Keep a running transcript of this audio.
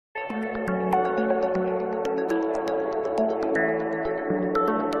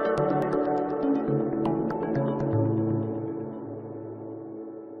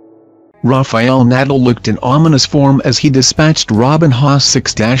Rafael Nadal looked in ominous form as he dispatched Robin Haase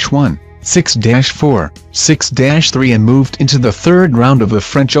 6-1, 6-4, 6-3 and moved into the third round of the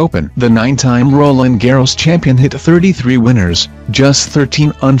French Open. The 9-time Roland Garros champion hit 33 winners, just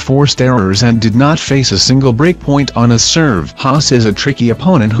 13 unforced errors and did not face a single breakpoint on his serve. Haase is a tricky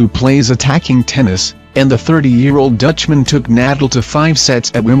opponent who plays attacking tennis, and the 30-year-old Dutchman took Nadal to 5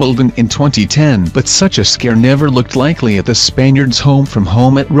 sets at Wimbledon in 2010. But such a scare never looked likely at the Spaniard's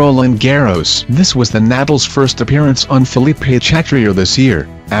home at Roland Garros. This was the Nadal's first appearance on Felipe Chatrier this year,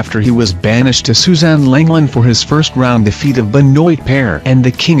 after he was banished to Suzanne Lenglen for his first-round defeat of Benoit Paire. And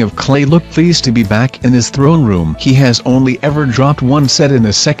the King of Clay looked pleased to be back in his throne room. He has only ever dropped one set in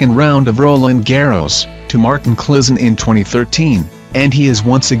the second round of Roland Garros, to Martin Klizan in 2013. And he is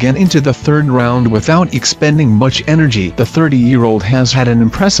once again into the third round without expending much energy. The 30-year-old has had an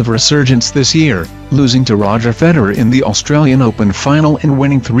impressive resurgence this year, losing to Roger Federer in the Australian Open final and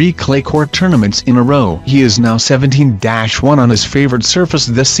winning 3 clay court tournaments in a row. He is now 17-1 on his favored surface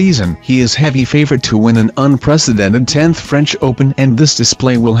this season. He is heavy favorite to win an unprecedented 10th French Open, and this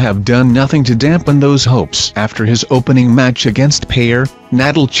display will have done nothing to dampen those hopes. After his opening match against Paire,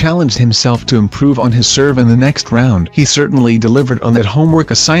 Nadal challenged himself to improve on his serve in the next round. He certainly delivered on that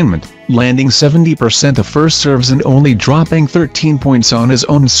homework assignment, landing 70% of first serves and only dropping 13 points on his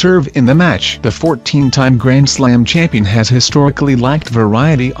own serve in the match. The 14-time Grand Slam champion has historically lacked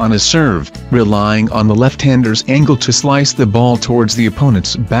variety on his serve, relying on the left-hander's angle to slice the ball towards the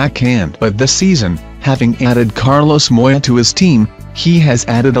opponent's backhand. But this season, having added Carlos Moya to his team, he has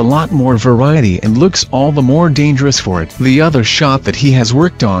added a lot more variety and looks all the more dangerous for it. The other shot that he has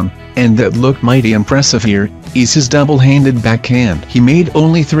worked on, and that looked mighty impressive here, is his double-handed backhand. He made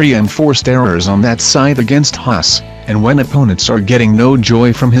only 3 unforced errors on that side against Haase, and when opponents are getting no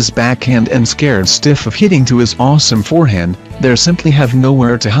joy from his backhand and scared stiff of hitting to his awesome forehand, they simply have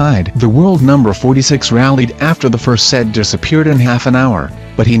nowhere to hide. The world number 46 rallied after the first set disappeared in half an hour,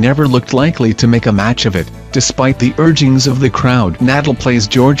 but he never looked likely to make a match of it, despite the urgings of the crowd. Nadal plays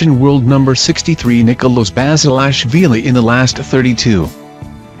Georgian world number 63 Nicolas Basilashvili in the last 32.